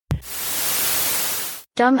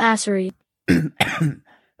Dumbassery.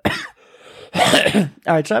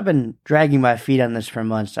 Alright, so I've been dragging my feet on this for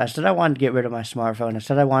months. I said I wanted to get rid of my smartphone. I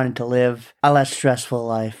said I wanted to live a less stressful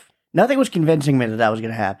life. Nothing was convincing me that that was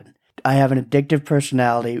going to happen. I have an addictive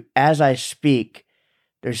personality. As I speak,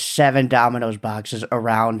 there's 7 Domino's boxes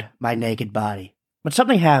around my naked body. But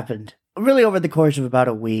something happened, really over the course of about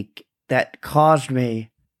a week, that caused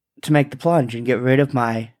me to make the plunge and get rid of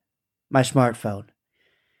my smartphone.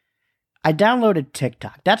 I downloaded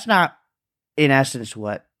TikTok. That's not, in essence,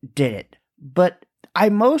 what did it. But I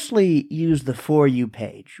mostly use the For You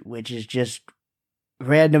page, which is just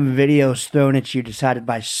random videos thrown at you decided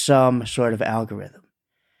by some sort of algorithm.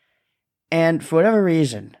 And for whatever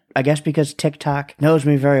reason, I guess because TikTok knows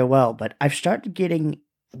me very well, but I've started getting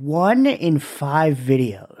 1 in 5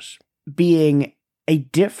 videos being a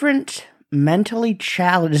different mentally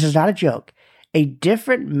challenged, this is not a joke, a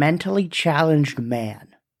different mentally challenged man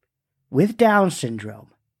with Down syndrome,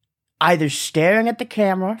 either staring at the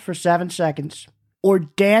camera for 7 seconds or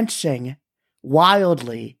dancing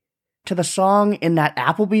wildly to the song in that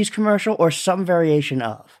Applebee's commercial or some variation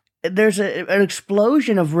of. There's an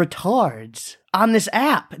explosion of retards on this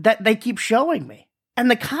app that they keep showing me.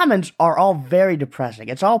 And the comments are all very depressing.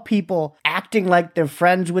 It's all people acting like they're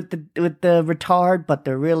friends with the retard, but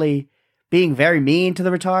they're really being very mean to the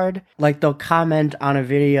retard. Like they'll comment on a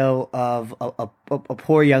video of a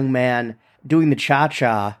poor young man doing the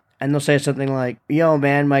cha-cha, and they'll say something like, "Yo,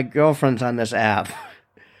 man, my girlfriend's on this app.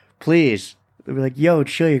 Please." They'll be like, "Yo,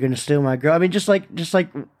 chill, you're gonna steal my girl." I mean, just like,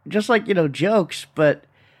 jokes, but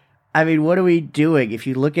I mean, what are we doing? If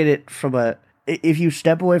you look at it if you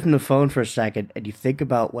step away from the phone for a second and you think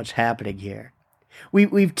about what's happening here,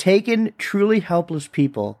 we've taken truly helpless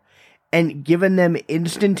people and given them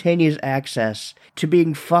instantaneous access to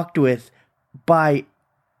being fucked with by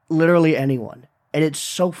literally anyone. And it's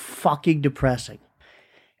so fucking depressing.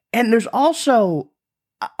 And there's also,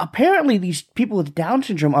 apparently these people with Down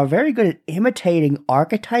syndrome are very good at imitating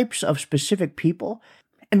archetypes of specific people.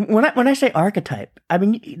 And when I say archetype, I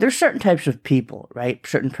mean, there's certain types of people, right?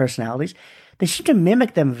 Certain personalities. They seem to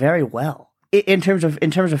mimic them very well in terms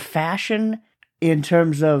of fashion, in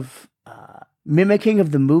terms of mimicking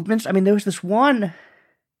of the movements. I mean, there was this one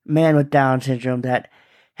man with Down syndrome that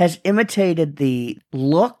has imitated the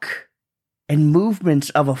look and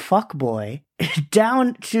movements of a fuckboy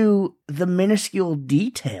down to the minuscule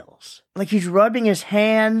details. Like he's rubbing his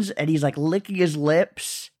hands and he's like licking his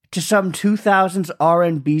lips to some 2000s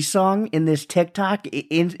R&B song in this TikTok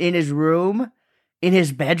in his room, in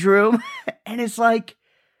his bedroom. And it's like,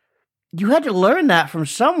 you had to learn that from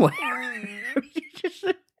somewhere.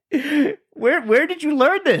 Where did you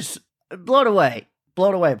learn this? Blown away.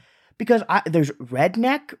 Because there's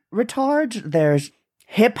redneck retards, there's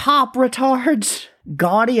hip-hop retards,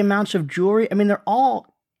 gaudy amounts of jewelry. I mean, they're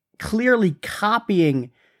all clearly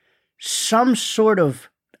copying some sort of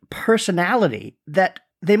personality that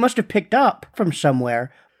they must have picked up from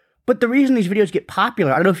somewhere. But the reason these videos get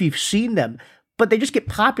popular, I don't know if you've seen them, but they just get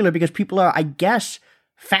popular because people are, I guess,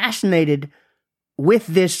 fascinated with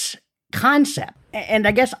this concept. And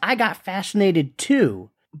I guess I got fascinated too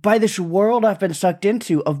by this world I've been sucked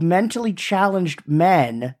into of mentally challenged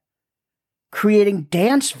men creating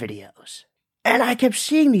dance videos. And I kept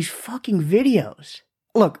seeing these fucking videos.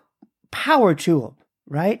 Look, power to them,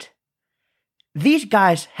 right? These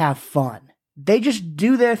guys have fun. They just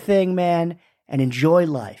do their thing, man, and enjoy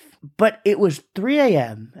life. But it was 3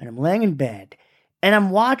 a.m., and I'm laying in bed, and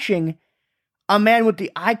I'm watching a man with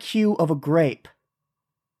the IQ of a grape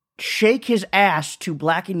shake his ass to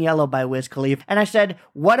Black and Yellow by Wiz Khalifa. And I said,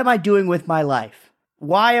 what am I doing with my life?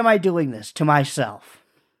 Why am I doing this to myself?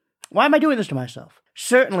 Why am I doing this to myself?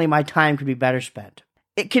 Certainly my time could be better spent.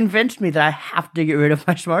 It convinced me that I have to get rid of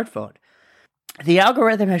my smartphone. The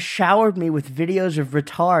algorithm has showered me with videos of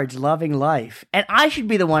retards loving life, and I should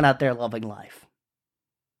be the one out there loving life.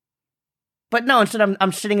 But no, instead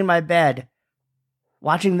I'm sitting in my bed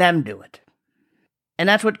watching them do it. And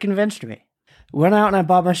that's what convinced me. Went out and I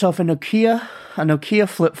bought myself a Nokia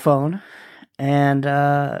flip phone, and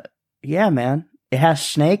yeah, man, it has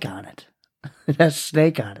Snake on it. It has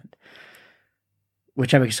Snake on it,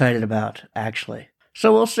 which I'm excited about, actually.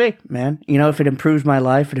 So we'll see, man. You know, if it improves my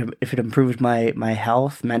life, if it improves my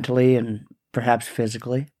health mentally and perhaps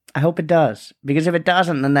physically, I hope it does. Because if it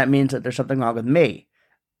doesn't, then that means that there's something wrong with me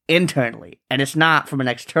internally, and it's not from an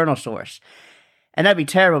external source. And that'd be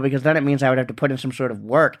terrible, because then it means I would have to put in some sort of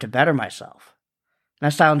work to better myself.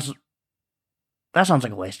 That sounds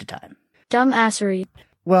like a waste of time. Dumbassery.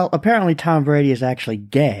 Well, apparently Tom Brady is actually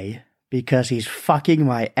gay because he's fucking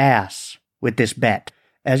my ass with this bet.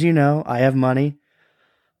 As you know, I have money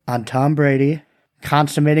on Tom Brady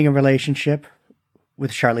consummating a relationship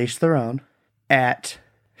with Charlize Theron at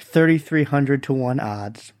 3,300 to 1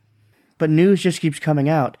 odds. But news just keeps coming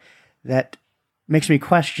out that makes me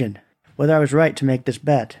question whether I was right to make this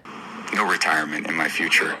bet. No retirement in my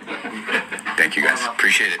future. Thank you, guys.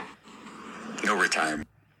 Appreciate it. No retirement.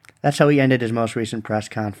 That's how he ended his most recent press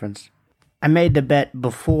conference. I made the bet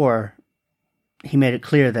before he made it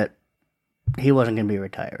clear that he wasn't going to be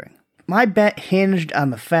retiring. My bet hinged on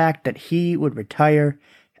the fact that he would retire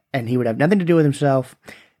and he would have nothing to do with himself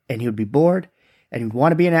and he would be bored and he'd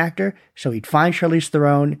want to be an actor, so he'd find Charlize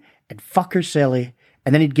Theron and fuck her silly,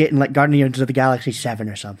 and then he'd get in like Guardians of the Galaxy 7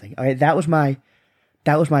 or something. All right, that was my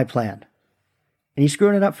plan. And he's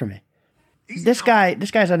screwing it up for me. This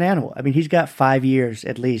guy's an animal. I mean, he's got 5 years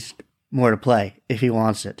at least more to play if he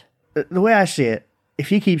wants it. The way I see it, if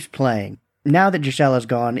he keeps playing, now that Gisela's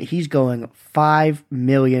gone, he's going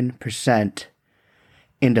 5,000,000%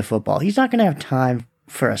 into football. He's not going to have time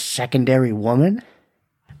for a secondary woman.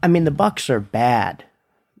 I mean, the Bucs are bad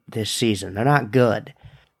this season. They're not good.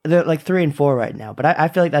 They're like 3-4 right now, but I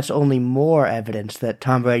feel like that's only more evidence that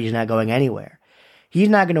Tom Brady's not going anywhere. He's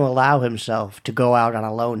not going to allow himself to go out on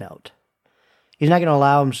a low note. He's not going to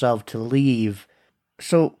allow himself to leave.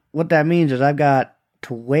 So what that means is I've got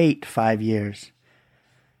to wait 5 years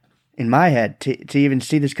in my head to even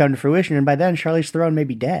see this come to fruition, and by then Charlize Theron may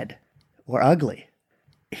be dead or ugly.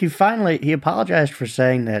 He apologized for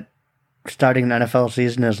saying that starting an NFL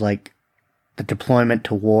season is like the deployment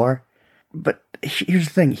to war. But here's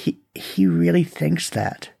the thing, he really thinks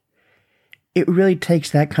that. It really takes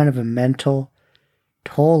that kind of a mental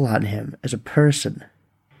toll on him as a person.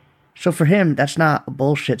 So for him, that's not a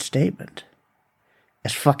bullshit statement.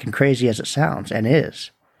 As fucking crazy as it sounds, and is.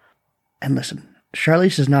 And listen,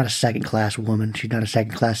 Charlize is not a second-class woman. She's not a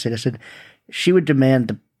second-class citizen. She would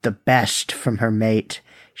demand the best from her mate.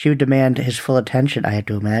 She would demand his full attention, I had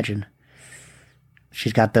to imagine.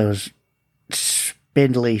 She's got those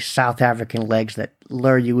spindly South African legs that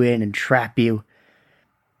lure you in and trap you.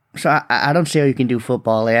 So I don't see how you can do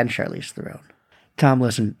football and Charlize Theron. Tom,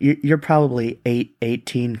 listen, you're probably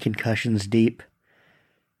 18 concussions deep.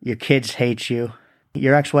 Your kids hate you.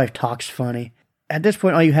 Your ex-wife talks funny. At this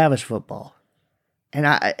point, all you have is football. And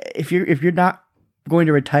if you're not going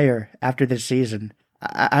to retire after this season,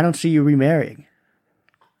 I don't see you remarrying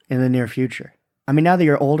in the near future. I mean, now that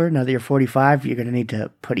you're older, now that you're 45, you're going to need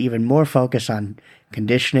to put even more focus on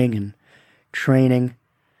conditioning and training.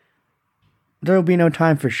 There will be no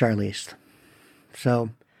time for Charlize. So,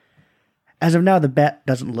 as of now, the bet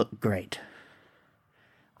doesn't look great.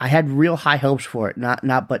 I had real high hopes for it,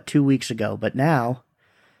 not but 2 weeks ago, but now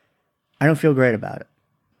I don't feel great about it.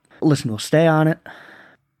 Listen, we'll stay on it.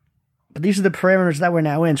 But these are the parameters that we're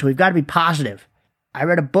now in, so we've got to be positive. I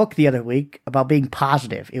read a book the other week about being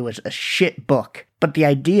positive. It was a shit book. But the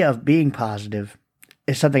idea of being positive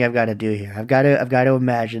is something I've got to do here. I've got to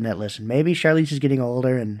imagine that, listen, maybe Charlize is getting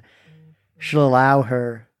older and she'll allow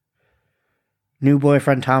her new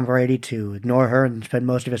boyfriend Tom Brady to ignore her and spend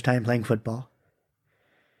most of his time playing football.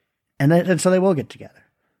 And so they will get together.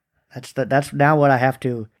 That's now what I have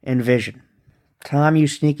to envision. Tom, you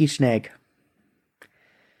sneaky snake.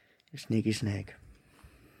 You sneaky snake.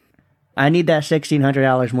 I need that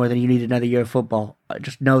 $1,600 more than you need another year of football.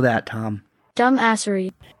 Just know that, Tom.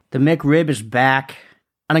 Dumbassery. The McRib is back.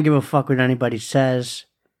 I don't give a fuck what anybody says.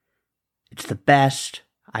 It's the best.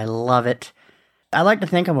 I love it. I like to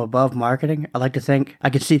think I'm above marketing. I like to think I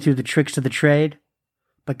can see through the tricks of the trade.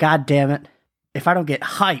 But god damn it, if I don't get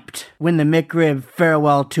hyped when the McRib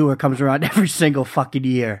farewell tour comes around every single fucking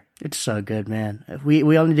year. It's so good, man. We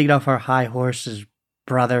all need to get off our high horses,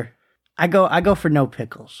 brother. I go for no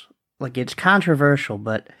pickles. Like, it's controversial,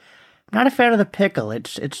 but I'm not a fan of the pickle.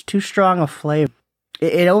 It's too strong a flavor.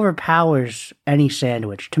 It overpowers any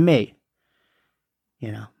sandwich, to me.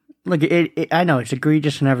 You know? Look, I know, it's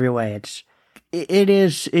egregious in every way. It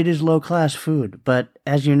is low-class food, but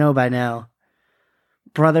as you know by now,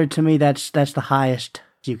 brother, to me, that's the highest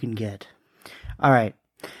you can get. All right.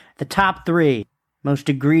 The top 3 most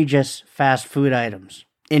egregious fast food items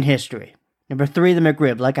in history. Number 3, the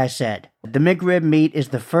McRib, like I said. The McRib meat is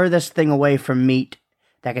the furthest thing away from meat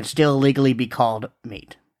that can still legally be called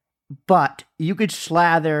meat. But you could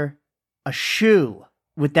slather a shoe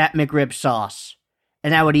with that McRib sauce,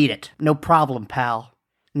 and I would eat it. No problem, pal.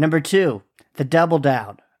 Number 2, the Double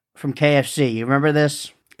Down from KFC. You remember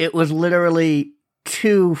this? It was literally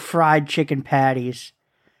 2 fried chicken patties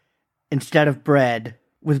instead of bread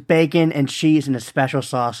with bacon and cheese and a special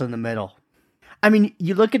sauce in the middle. I mean,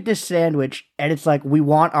 you look at this sandwich, and it's like, we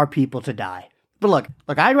want our people to die. But look,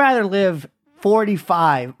 I'd rather live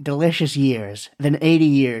 45 delicious years than 80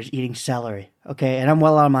 years eating celery, okay? And I'm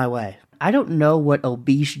well on my way. I don't know what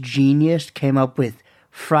obese genius came up with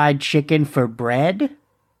fried chicken for bread,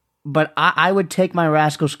 but I would take my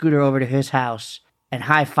rascal Scooter over to his house and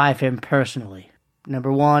high-five him personally.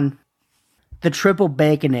 Number one, the triple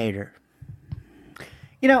baconator.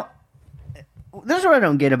 You know, this is what I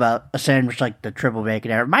don't get about a sandwich like the triple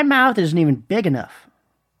baconator. My mouth isn't even big enough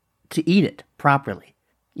to eat it properly.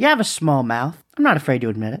 You have a small mouth. I'm not afraid to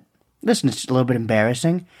admit it. Listen, it's a little bit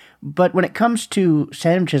embarrassing, but when it comes to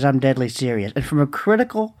sandwiches, I'm deadly serious. And from a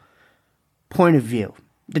critical point of view,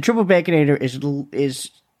 the triple baconator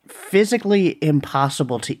is physically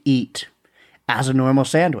impossible to eat as a normal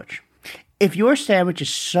sandwich. If your sandwich is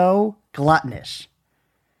so gluttonous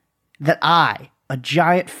that I, a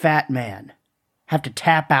giant fat man, have to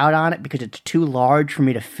tap out on it because it's too large for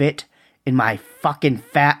me to fit in my fucking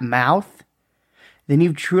fat mouth, then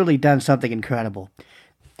you've truly done something incredible.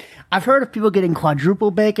 I've heard of people getting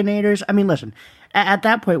quadruple baconators. I mean, listen, at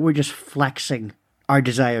that point, we're just flexing our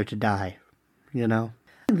desire to die, you know?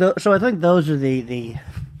 So I think those are the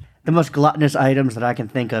most gluttonous items that I can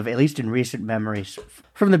think of, at least in recent memories,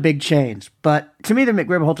 from the big chains. But to me, the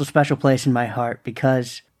McRib holds a special place in my heart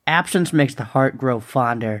because absence makes the heart grow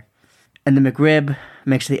fonder, and the McRib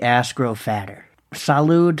makes the ass grow fatter.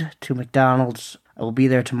 Salud to McDonald's. I will be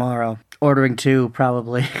there tomorrow. Ordering 2,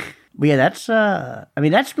 probably. But yeah, that's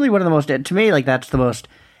really one of the most, to me, like, that's the most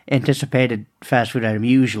anticipated fast food item,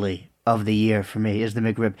 usually, of the year for me, is the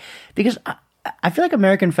McRib. Because I feel like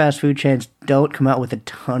American fast food chains don't come out with a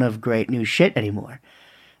ton of great new shit anymore.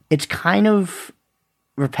 It's kind of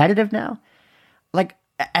repetitive now. Like,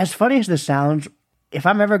 as funny as this sounds, if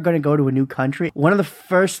I'm ever going to go to a new country, one of the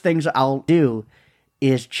first things I'll do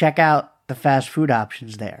is check out the fast food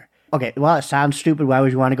options there. Okay, well, it sounds stupid. Why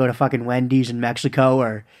would you want to go to fucking Wendy's in Mexico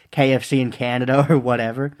or KFC in Canada or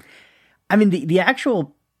whatever? I mean, the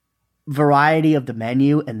actual variety of the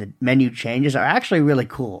menu and the menu changes are actually really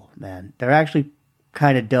cool, man. They're actually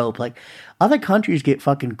kind of dope. Like, other countries get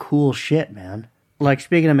fucking cool shit, man. Like,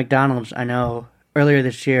 speaking of McDonald's, I know earlier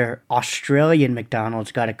this year, Australian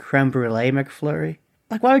McDonald's got a creme brulee McFlurry.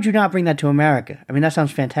 Like, why would you not bring that to America? I mean, that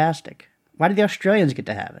sounds fantastic. Why did the Australians get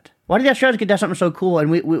to have it? Why did the Australians get to have something so cool and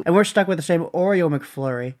we're stuck with the same Oreo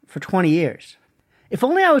McFlurry for 20 years? If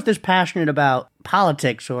only I was this passionate about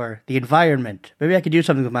politics or the environment, maybe I could do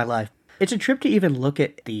something with my life. It's a trip to even look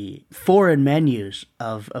at the foreign menus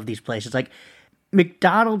of these places. Like,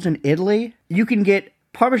 McDonald's in Italy, you can get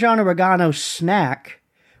Parmesan Oregano snack,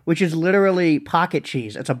 which is literally pocket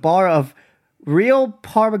cheese. It's a bar of real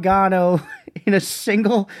Parmigiano in a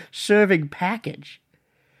single serving package.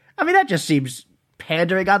 I mean, that just seems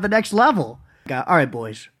pandering on the next level. All right,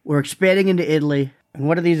 boys, we're expanding into Italy. And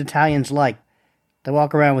what are these Italians like? They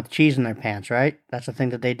walk around with cheese in their pants, right? That's the thing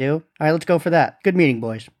that they do? All right, let's go for that. Good meeting,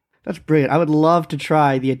 boys. That's brilliant. I would love to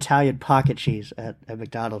try the Italian pocket cheese at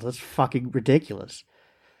McDonald's. That's fucking ridiculous.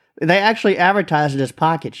 They actually advertise it as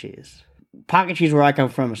pocket cheese. Pocket cheese where I come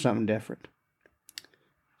from is something different.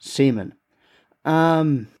 Semen.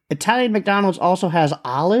 Italian McDonald's also has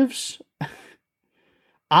olives.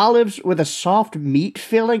 Olives with a soft meat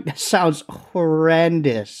filling? That sounds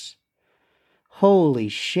horrendous. Holy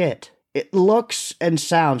shit. It looks and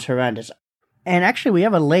sounds horrendous. And actually, we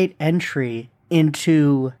have a late entry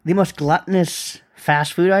into the most gluttonous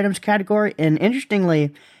fast food items category. And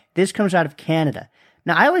interestingly, this comes out of Canada.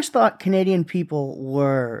 Now, I always thought Canadian people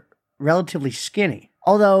were relatively skinny.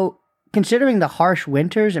 Although, considering the harsh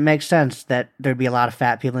winters, it makes sense that there'd be a lot of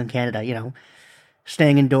fat people in Canada, you know,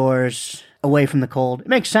 staying indoors, away from the cold. It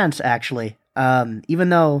makes sense, actually. Even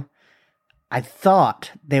though I thought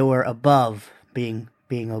they were above being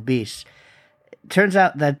obese. It turns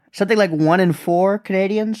out that something like 1 in 4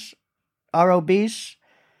 Canadians are obese,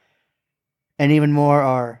 and even more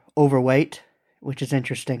are overweight, which is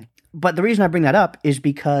interesting. But the reason I bring that up is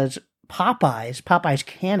because Popeyes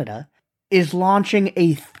Canada, is launching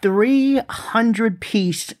a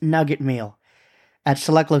 300-piece nugget meal at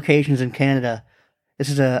select locations in Canada. This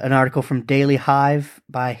is an article from Daily Hive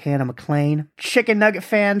by Hannah McLean. Chicken nugget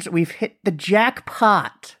fans, we've hit the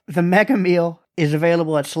jackpot. The mega meal is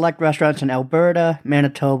available at select restaurants in Alberta,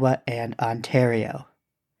 Manitoba, and Ontario.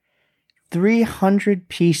 300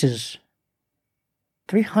 pieces.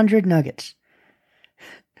 300 nuggets.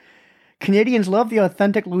 Canadians love the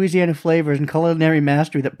authentic Louisiana flavors and culinary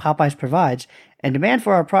mastery that Popeyes provides, and demand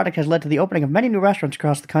for our product has led to the opening of many new restaurants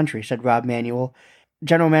across the country, said Rob Manuel,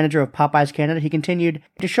 general manager of Popeyes Canada. He continued,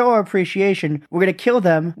 to show our appreciation, we're going to kill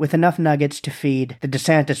them with enough nuggets to feed the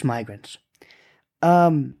DeSantis migrants.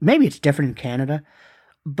 Maybe it's different in Canada,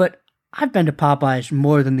 but I've been to Popeyes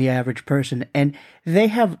more than the average person, and they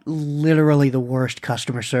have literally the worst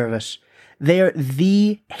customer service. They are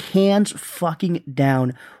the hands fucking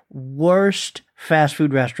down worst fast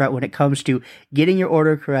food restaurant when it comes to getting your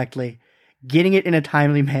order correctly, getting it in a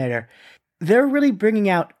timely manner. They're really bringing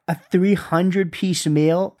out a 300-piece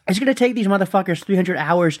meal. It's going to take these motherfuckers 300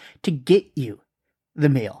 hours to get you the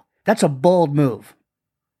meal. That's a bold move,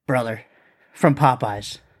 brother, from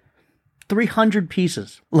Popeyes. 300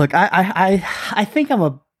 pieces. Look, I think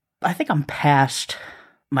I'm past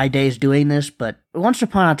my days doing this, but once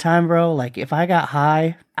upon a time, bro, like if I got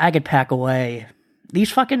high, I could pack away these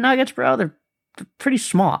fucking nuggets, bro. They're pretty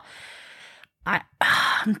small.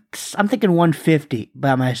 I'm thinking 150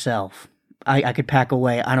 by myself. I could pack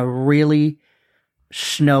away on a really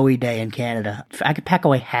snowy day in Canada. I could pack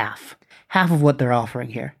away half of what they're offering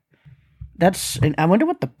here. And I wonder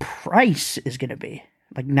what the price is going to be.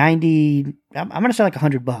 Like 90, I'm going to say like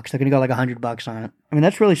 $100. They're going to go like $100 on it. I mean,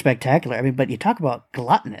 that's really spectacular. I mean, but you talk about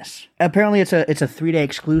gluttonous. Apparently it's a 3-day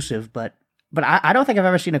exclusive, but I don't think I've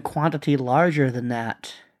ever seen a quantity larger than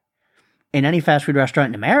that in any fast food restaurant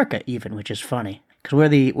in America even, which is funny.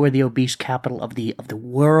 Because we're the obese capital of the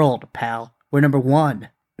world, pal. We're number 1.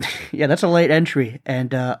 Yeah, that's a late entry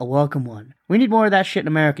and a welcome one. We need more of that shit in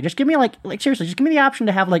America. Just give me like seriously, just give me the option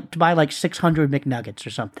to buy like 600 McNuggets or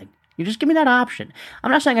something. You just give me that option.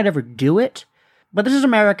 I'm not saying I'd ever do it, but this is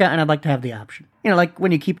America and I'd like to have the option. You know, like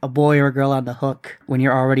when you keep a boy or a girl on the hook when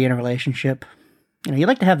you're already in a relationship. You know, you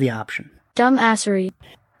like to have the option. Dumbassery.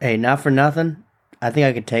 Hey, not for nothing, I think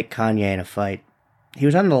I could take Kanye in a fight. He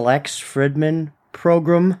was on the Lex Fridman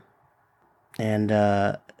program, and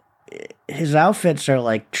his outfits are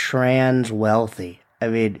like trans wealthy. I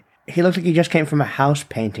mean, he looked like he just came from a house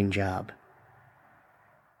painting job.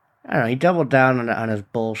 I don't know, he doubled down on his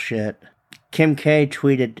bullshit. Kim K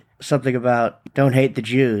tweeted something about, don't hate the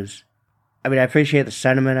Jews. I mean, I appreciate the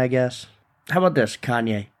sentiment, I guess. How about this,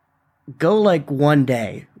 Kanye? Go like one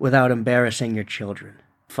day without embarrassing your children.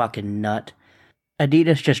 Fucking nut.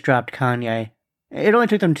 Adidas just dropped Kanye. It only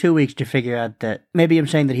took them 2 weeks to figure out that maybe him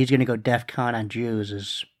saying that he's going to go DEF CON on Jews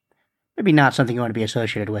is maybe not something you want to be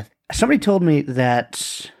associated with. Somebody told me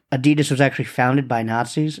that Adidas was actually founded by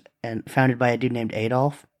Nazis and founded by a dude named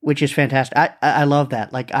Adolf, which is fantastic. I love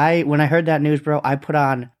that. Like, when I heard that news, bro, I put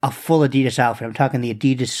on a full Adidas outfit. I'm talking the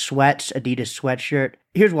Adidas sweats, Adidas sweatshirt.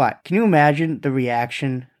 Here's why. Can you imagine the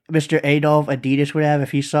reaction Mr. Adolf Adidas would have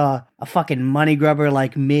if he saw a fucking money grubber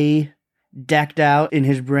like me decked out in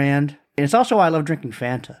his brand? And it's also why I love drinking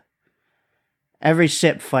Fanta. Every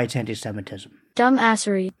sip fights anti-Semitism.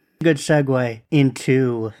 Dumbassery. Good segue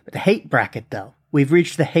into the hate bracket, though. We've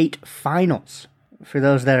reached the hate finals. For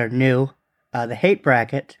those that are new, the hate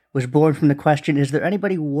bracket was born from the question, is there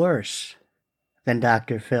anybody worse than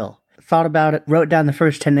Dr. Phil? Thought about it, wrote down the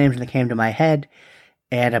first 10 names that came to my head,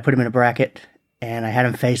 and I put them in a bracket, and I had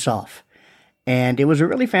them face off. And it was a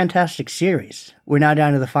really fantastic series. We're now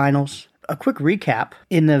down to the finals. A quick recap.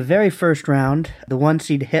 In the very first round, the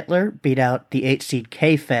 1-seed Hitler beat out the 8-seed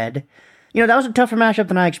K-Fed. You know, that was a tougher matchup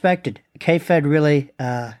than I expected. K-Fed really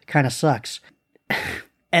kind of sucks.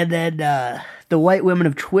 And then the White Women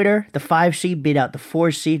of Twitter, the 5-seed, beat out the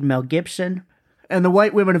 4-seed Mel Gibson. And the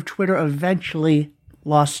White Women of Twitter eventually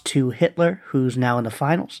lost to Hitler, who's now in the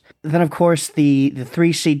finals. Then, of course, the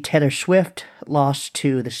 3-seed Taylor Swift lost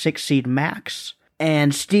to the 6-seed Max.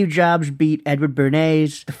 And Steve Jobs beat Edward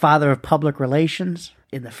Bernays, the father of public relations,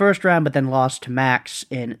 in the first round, but then lost to Max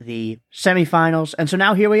in the semifinals. And so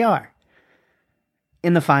now here we are,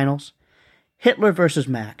 in the finals. Hitler versus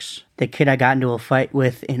Max, the kid I got into a fight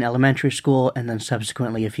with in elementary school, and then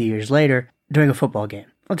subsequently a few years later, during a football game.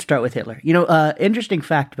 Let's start with Hitler. You know, interesting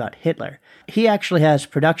fact about Hitler, he actually has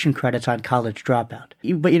production credits on College Dropout.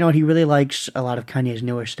 But you know what, he really likes a lot of Kanye's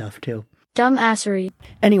newer stuff, too. Dumbassery.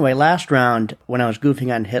 Anyway, last round, when I was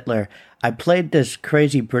goofing on Hitler, I played this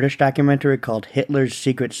crazy British documentary called Hitler's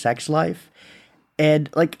Secret Sex Life. And,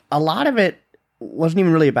 like, a lot of it wasn't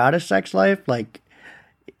even really about his sex life. Like,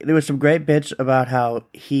 there was some great bits about how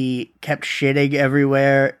he kept shitting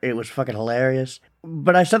everywhere. It was fucking hilarious.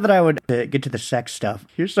 But I said that I would get to the sex stuff.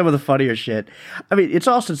 Here's some of the funnier shit. I mean, it's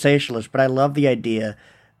all sensationalist, but I love the idea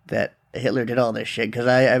that Hitler did all this shit. Because,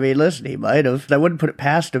 I mean, listen, he might have. I wouldn't put it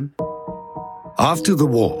past him. After the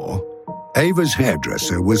war, Ava's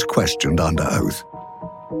hairdresser was questioned under oath.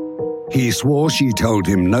 He swore she told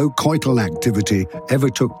him no coital activity ever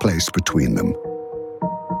took place between them.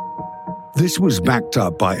 This was backed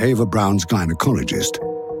up by Ava Brown's gynecologist,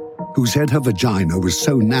 who said her vagina was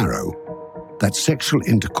so narrow that sexual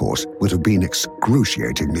intercourse would have been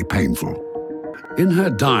excruciatingly painful. In her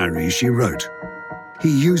diary, she wrote, "He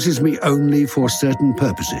uses me only for certain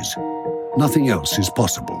purposes. nothing else is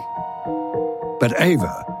possible. But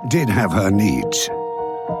Ava did have her needs.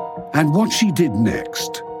 And what she did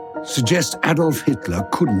next suggests Adolf Hitler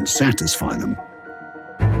couldn't satisfy them.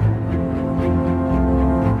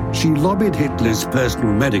 She lobbied Hitler's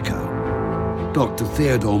personal medico, Dr.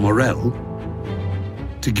 Theodor Morell,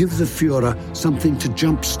 to give the Führer something to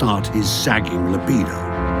jumpstart his sagging libido.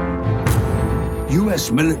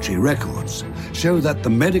 US military records show that the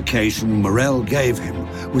medication Morell gave him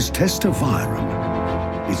was testoviron.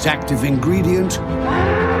 Its active ingredient?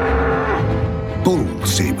 Bull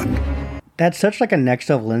semen. That's such like a next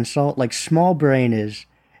level insult. Like, small brain is,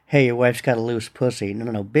 hey, your wife's got a loose pussy.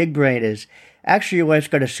 No. Big brain is, actually, your wife's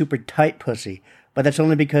got a super tight pussy, but that's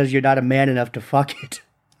only because you're not a man enough to fuck it.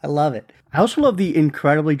 I love it. I also love the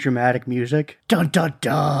incredibly dramatic music. Dun dun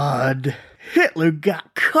dun. Hitler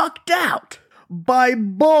got cucked out by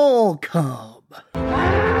bull cum.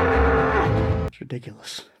 It's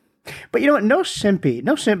ridiculous. But you know what? No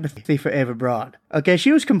sympathy for Ava Braun. Okay,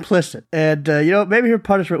 she was complicit. And, maybe her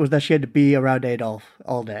punishment was that she had to be around Adolf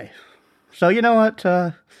all day. So, you know what?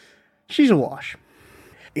 She's a wash.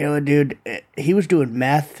 You know, dude, he was doing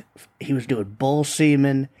meth. He was doing bull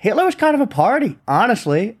semen. Hitler was kind of a party,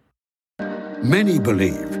 honestly. Many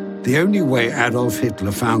believe the only way Adolf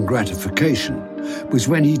Hitler found gratification was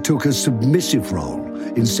when he took a submissive role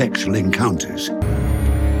in sexual encounters.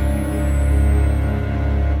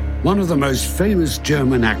 One of the most famous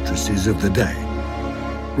German actresses of the day,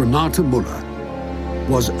 Renate Müller,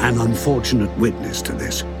 was an unfortunate witness to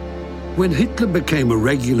this. When Hitler became a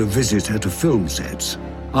regular visitor to film sets,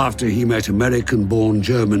 after he met American-born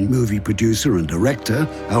German movie producer and director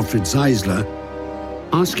Alfred Zeisler,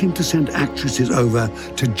 asked him to send actresses over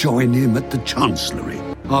to join him at the Chancellery.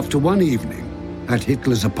 After one evening at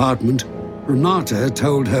Hitler's apartment, Renate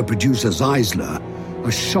told her producer Zeisler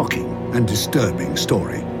a shocking and disturbing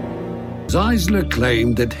story. Zeisler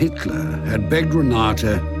claimed that Hitler had begged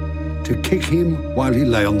Renate to kick him while he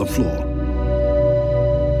lay on the floor.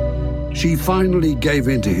 She finally gave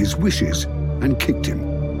in to his wishes and kicked him,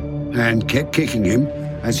 and kept kicking him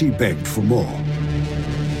as he begged for more.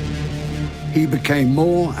 He became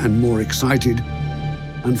more and more excited,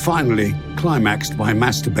 and finally climaxed by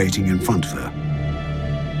masturbating in front of her.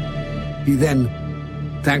 He then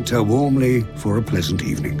thanked her warmly for a pleasant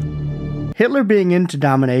evening. Hitler being into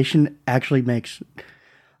domination actually makes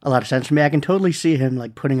a lot of sense to me. I can totally see him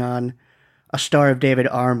like putting on a Star of David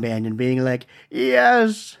armband and being like,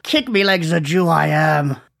 yes, kick me like the Jew I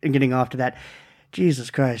am, and getting off to that. Jesus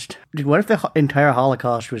Christ. Dude, what if the entire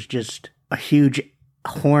Holocaust was just a huge,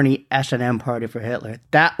 horny S&M party for Hitler?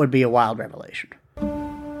 That would be a wild revelation.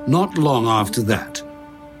 Not long after that,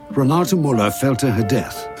 Renate Müller fell to her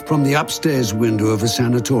death from the upstairs window of a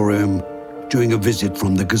sanatorium during a visit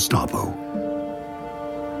from the Gestapo.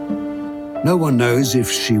 No one knows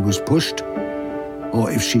if she was pushed or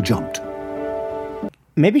if she jumped.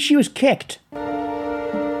 Maybe she was kicked.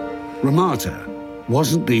 Renate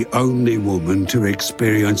wasn't the only woman to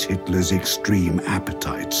experience Hitler's extreme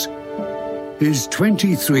appetites. His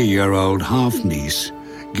 23-year-old half-niece,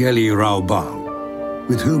 Geli Raubal,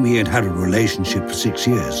 with whom he had had a relationship for 6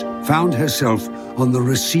 years, found herself on the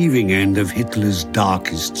receiving end of Hitler's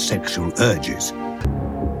darkest sexual urges.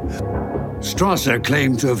 Strasser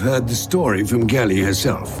claimed to have heard the story from Geli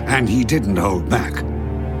herself, and he didn't hold back.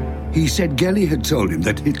 He said Geli had told him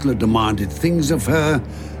that Hitler demanded things of her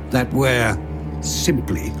that were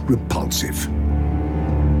simply repulsive.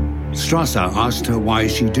 Strasser asked her why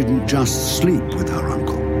she didn't just sleep with her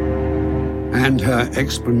uncle, and her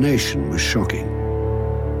explanation was shocking.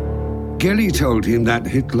 Geli told him that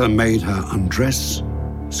Hitler made her undress,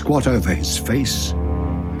 squat over his face,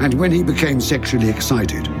 and when he became sexually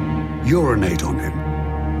excited, urinate on him,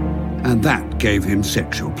 and that gave him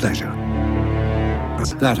sexual pleasure.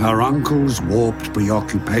 That her uncle's warped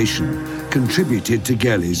preoccupation contributed to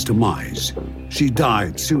Geli's demise. She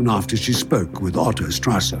died soon after she spoke with Otto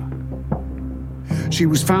Strasser. She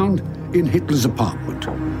was found in Hitler's apartment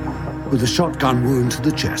with a shotgun wound to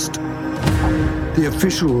the chest. The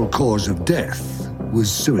official cause of death was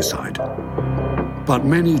suicide, but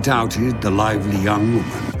many doubted the lively young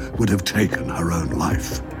woman would have taken her own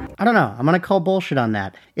life. I don't know. I'm going to call bullshit on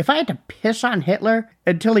that. If I had to piss on Hitler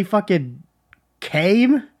until he fucking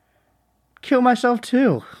came, kill myself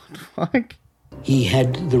too. Fuck. He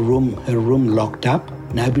had her room locked up.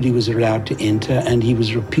 Nobody was allowed to enter, and he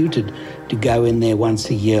was reputed to go in there once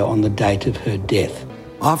a year on the date of her death.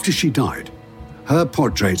 After she died, her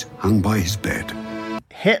portrait hung by his bed.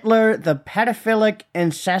 Hitler, the pedophilic,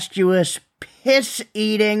 incestuous,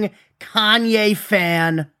 piss-eating Kanye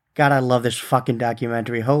fan. God, I love this fucking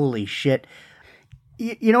documentary. Holy shit.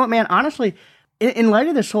 You know what, man? Honestly, in light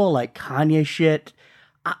of this whole like Kanye shit,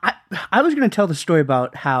 I was going to tell the story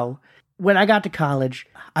about how when I got to college,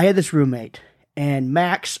 I had this roommate and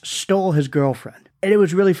Max stole his girlfriend. And it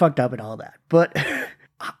was really fucked up and all that. But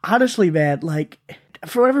honestly, man, like,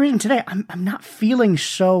 for whatever reason today, I'm not feeling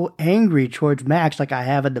so angry towards Max like I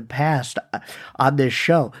have in the past on this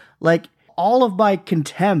show. Like, all of my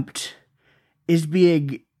contempt is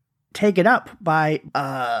being taken up by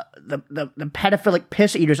the pedophilic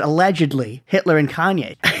piss eaters, allegedly, Hitler and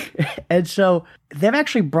Kanye. And so they've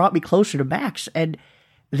actually brought me closer to Max. And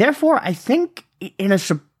therefore, I think in a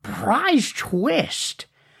surprise twist,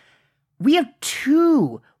 we have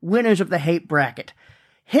two winners of the hate bracket.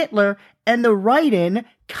 Hitler and the write-in,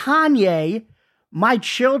 Kanye, my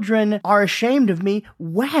children are ashamed of me,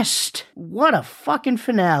 West. What a fucking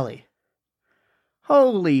finale.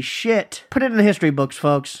 Holy shit. Put it in the history books,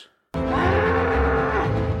 folks.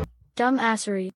 Dumbassery.